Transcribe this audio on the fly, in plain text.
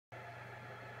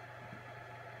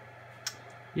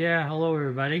Yeah, hello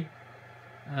everybody.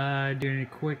 Doing a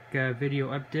quick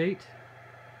video update.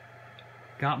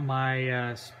 Got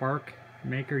my Spark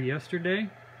maker yesterday.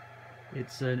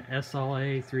 It's an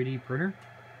SLA 3D printer.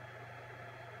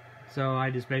 So I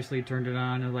just basically turned it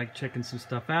on and like checking some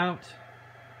stuff out.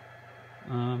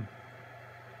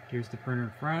 Here's the printer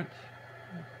in front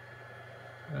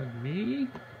of me.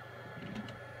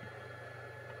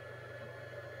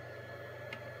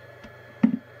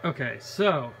 Okay,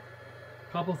 so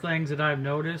a couple things that I've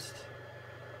noticed.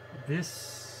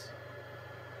 This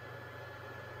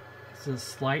is a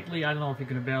slightly, I don't know if you're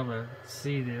going to be able to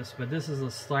see this, but this is a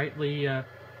slightly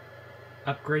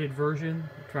upgraded version.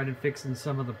 Tried to fixing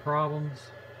some of the problems.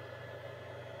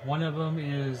 One of them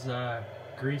is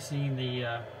greasing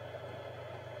the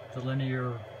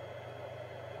linear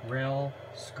rail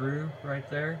screw right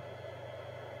there.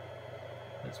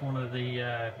 That's one of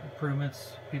the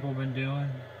improvements people have been doing,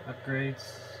 upgrades.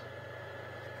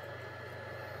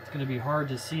 It's going to be hard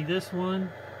to see this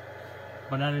one,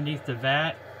 but underneath the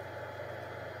vat,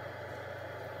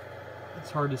 it's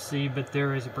hard to see, but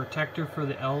there is a protector for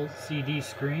the LCD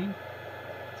screen.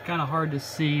 It's kind of hard to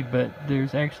see, but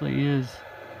there's actually is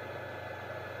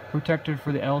protector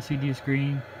for the LCD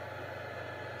screen.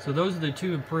 So those are the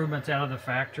two improvements out of the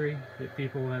factory that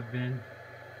people have been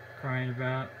crying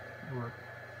about or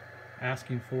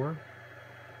asking for.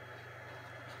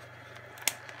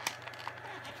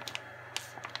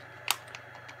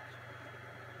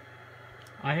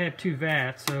 I have two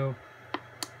vats, so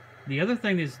the other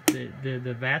thing is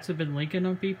the vats have been leaking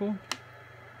on people.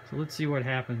 So let's see what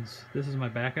happens. This is my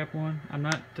backup one. I'm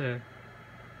not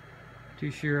too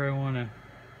sure I want to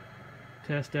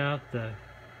test out the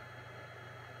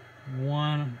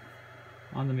one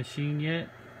on the machine yet.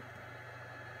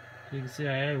 So you can see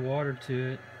I added water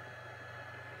to it.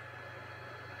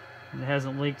 It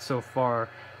hasn't leaked so far.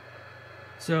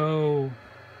 So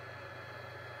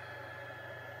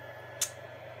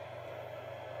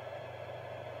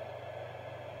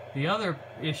the other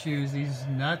issues, these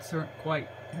nuts aren't quite,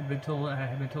 I have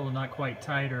been told not quite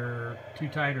tight or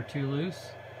too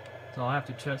loose. So I'll have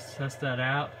to test that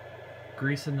out.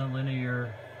 Greasing the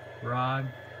linear rod.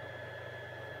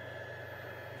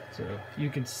 So you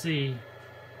can see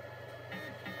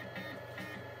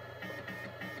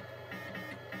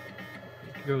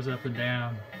it goes up and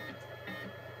down.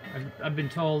 I've been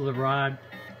told the rod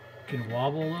can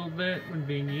wobble a little bit when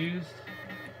being used.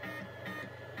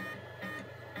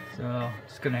 So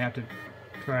just gonna have to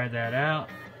try that out.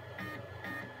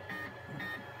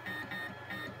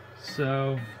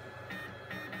 So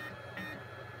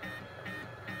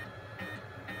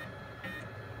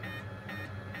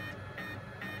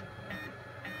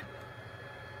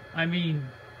I mean,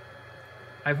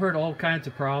 I've heard all kinds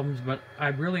of problems, but I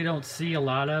really don't see a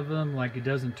lot of them. Like it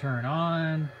doesn't turn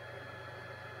on,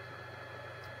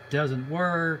 doesn't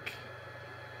work.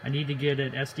 I need to get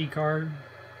an SD card.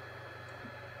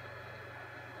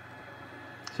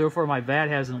 So far my vat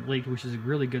hasn't leaked, which is a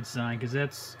really good sign, because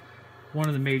that's one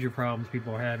of the major problems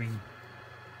people are having.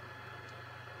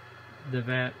 The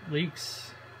vat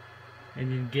leaks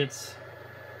and then gets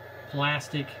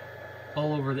plastic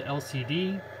all over the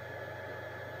LCD.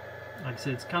 Like I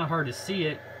said, it's kind of hard to see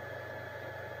it,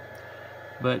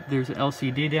 but there's an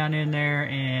LCD down in there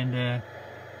and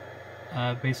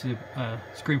basically a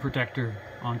screen protector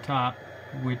on top,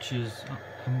 which is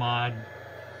a mod.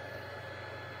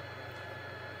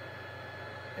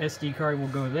 SD card will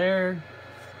go there,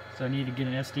 so I need to get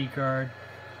an SD card,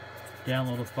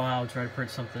 download a file, try to print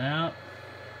something out.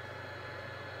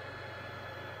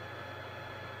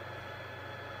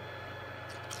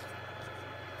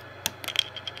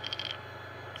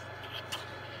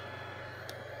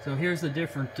 So here's the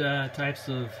different types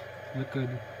of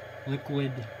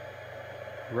liquid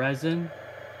resin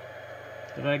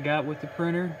that I got with the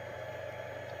printer.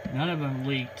 None of them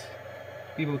leaked.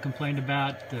 People complained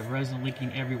about the resin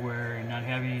leaking everywhere and not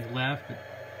having any left, but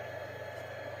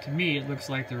to me it looks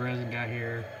like the resin got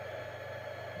here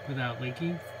without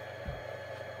leaking.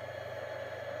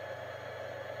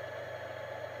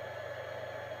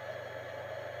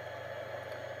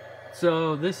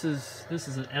 So this is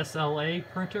an SLA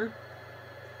printer.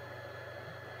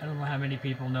 I don't know how many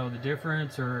people know the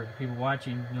difference, or people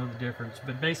watching know the difference,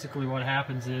 but basically what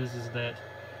happens is that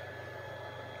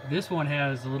this one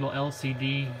has a little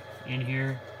LCD in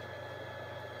here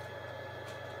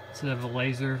instead of a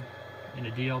laser and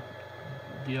a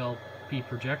DLP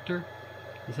projector.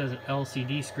 This has an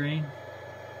LCD screen.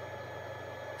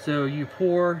 So you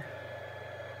pour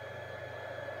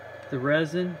the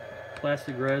resin,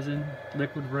 plastic resin,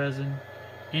 liquid resin,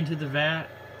 into the vat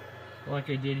like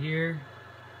I did here.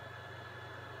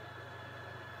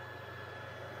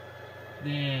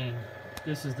 Then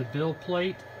this is the build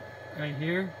plate right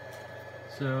here.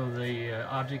 So the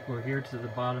object will adhere to the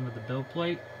bottom of the build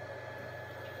plate.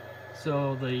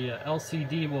 So the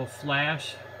LCD will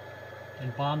flash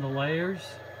and bond the layers,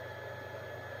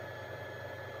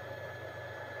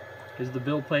 because the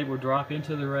build plate will drop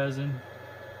into the resin,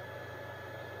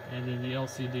 and then the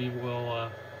LCD will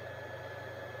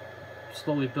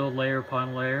slowly build layer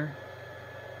upon layer.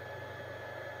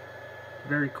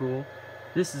 Very cool.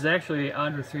 This is actually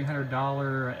under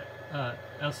 $300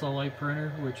 SLA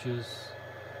printer, which is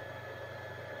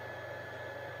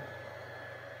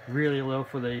really low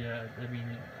for the, I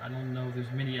mean, I don't know if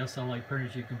there's many SLA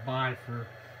printers you can buy for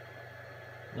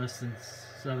less than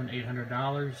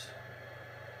 $700–800. It's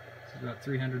about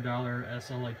 $300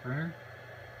 SLA printer.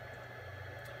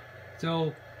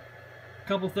 So, a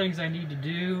couple things I need to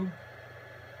do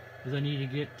is I need to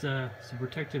get some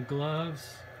protective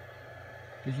gloves,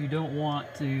 because you don't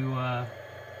want to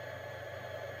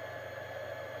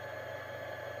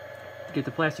get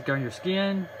the plastic on your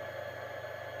skin.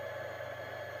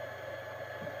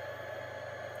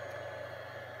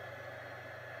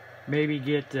 Maybe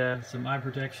get some eye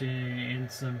protection and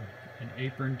an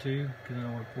apron too, because I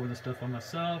don't want to pour the stuff on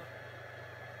myself.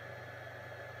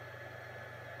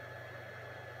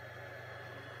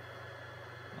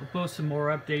 I'll post some more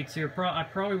updates here. I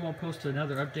probably won't post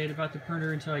another update about the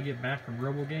printer until I get back from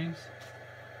RoboGames.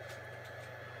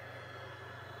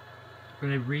 I'm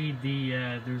going to read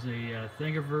there's a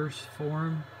Thingiverse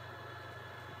forum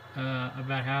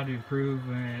about how to improve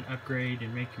and upgrade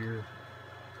and make your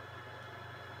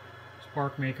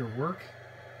SparkMaker work.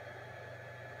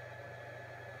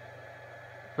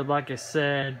 But like I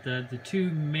said, the two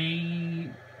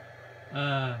main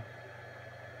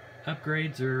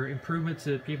upgrades or improvements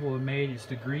that people have made is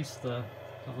to grease the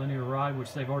linear rod,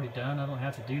 which they've already done. I don't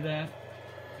have to do that.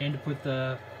 And to put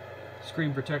the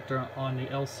screen protector on the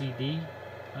LCD.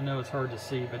 I know it's hard to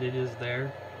see, but it is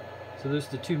there. So those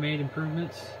are the two main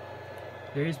improvements.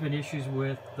 There has been issues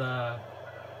with the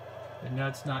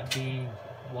nuts not being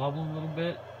wobbling a little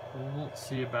bit. We'll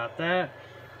see about that.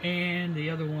 And the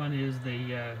other one is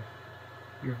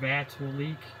your vats will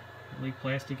leak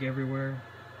plastic everywhere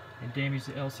and damage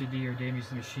the LCD or damage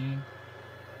the machine.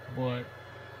 But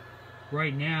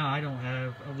right now I don't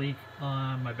have a leak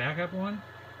on my backup one,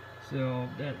 so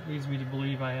that leads me to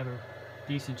believe I have a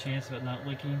decent chance of it not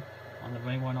leaking on the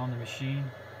main one on the machine.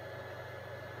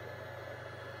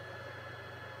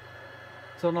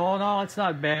 So all in all, it's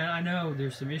not bad. I know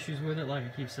there's some issues with it, like I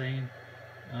keep saying,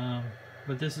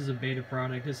 but this is a beta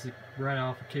product. This is right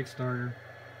off of Kickstarter.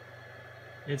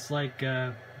 It's like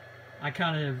I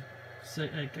kind of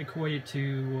equate it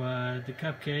to the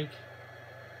Cupcake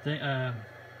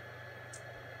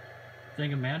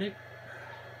Thingimatic.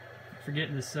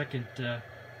 Forgetting the second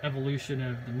evolution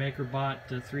of the MakerBot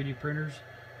 3D printers.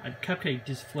 Cupcake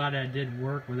just flat out didn't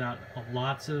work without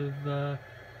lots of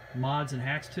mods and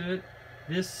hacks to it.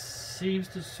 This seems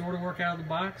to sort of work out of the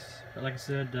box, but like I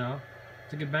said, to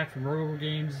get back from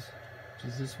RoboGames, which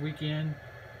is this weekend,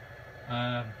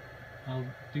 I'll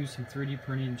do some 3D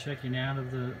printing and checking out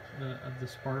of the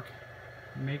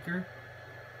SparkMaker.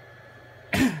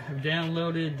 I've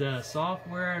downloaded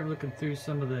software. I'm looking through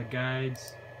some of the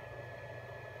guides.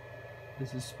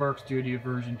 This is Spark Studio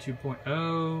version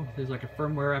 2.0. There's like a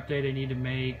firmware update I need to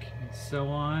make, and so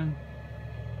on.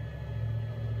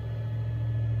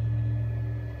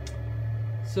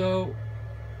 So,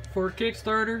 for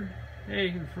Kickstarter,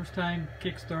 hey, first time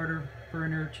Kickstarter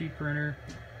printer, cheap printer.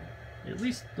 At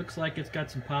least looks like it's got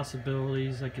some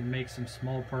possibilities. I can make some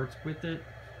small parts with it.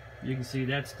 You can see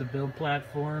that's the build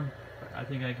platform. I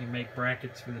think I can make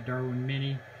brackets for the Darwin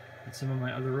Mini and some of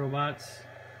my other robots.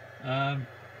 But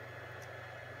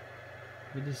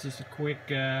this is a quick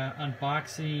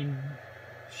unboxing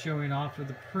showing off of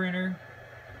the printer.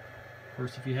 Of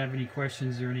course, if you have any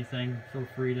questions or anything, feel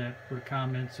free to put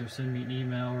comments or send me an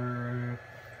email or a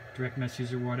direct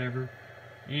message or whatever.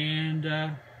 And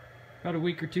about a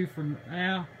week or two from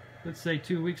now, let's say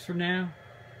 2 weeks from now,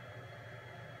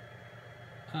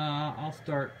 I'll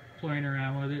start playing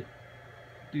around with it,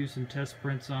 do some test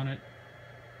prints on it.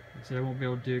 Like I said, I won't be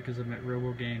able to do it because I'm at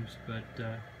RoboGames, but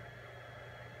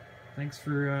thanks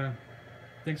for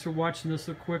watching this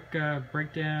quick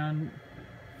breakdown,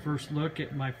 first look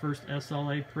at my first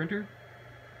SLA printer,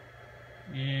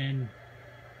 and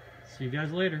see you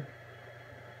guys later.